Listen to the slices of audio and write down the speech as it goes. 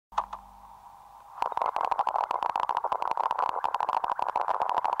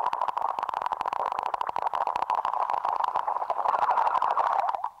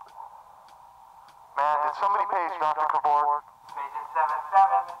Somebody page Dr. Cavort. Patient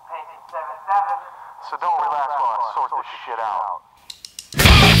 77, patient 77. So don't relax while I sort this shit out.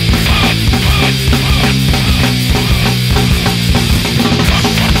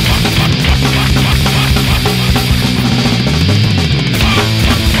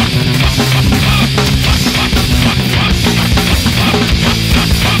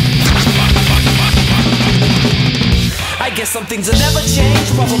 I guess some things will never change.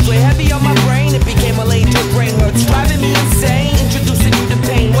 Probably heavy on my brain. It became a lane to a brain where it's driving me insane. Introducing you to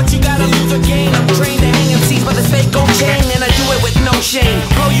pain. What you gotta lose or gain? I'm trained to hang MCs by this fake gold chain, and I do it with no shame.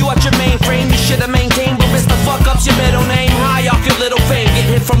 Blow you out your mainframe. You should've maintained, but it's the fuck up's your middle name. High off your little fame. Get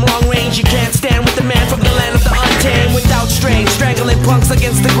hit from long range. You can't stand with the man from the land of the untamed. Without strain, strangling punks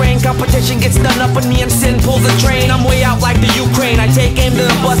against the grain. Competition gets done up with me and sin pulls the train. I'm way out like the Ukraine. I take aim to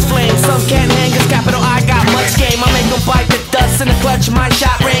the bust flame. Some can't hang 'cause capital I got much game. I make them bite the dust in the clutch. My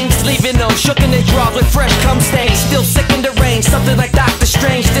shot rings, leaving them shook in the draw with fresh cum stains. Still sick in the range, something like Doctor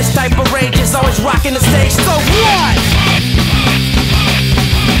Strange. This type of rage is always rocking the stage. So what?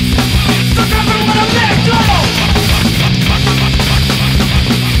 So come on, what I'm let go.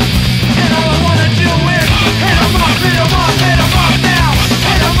 And all I wanna do is hit 'em up, hit 'em up, hit 'em up now.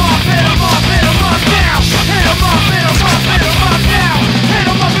 Hit 'em up, hit 'em up, hit 'em up now. Hit 'em up, hit 'em up, hit 'em up now. Hit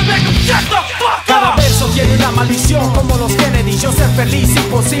 'em up and make 'em shut the fuck up. Cada verso tiene una maldición como los Kennedy. Yo ser feliz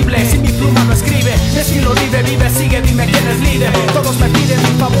imposible si mi pluma no escribe. Estilo libre, vive, sigue, dime quién es líder. Todos me piden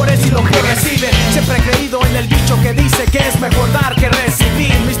mis favores y lo que reciben. Siempre he creído en el dicho que dice que es mejor dar que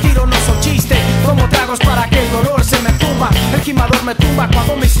recibir. Mis tiros no son chiste, como tragos para que el dolor se me tumba. El gimador me tumba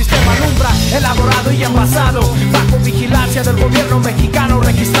cuando mi sistema alumbra. Elaborado y envasado, bajo vigilancia del gobierno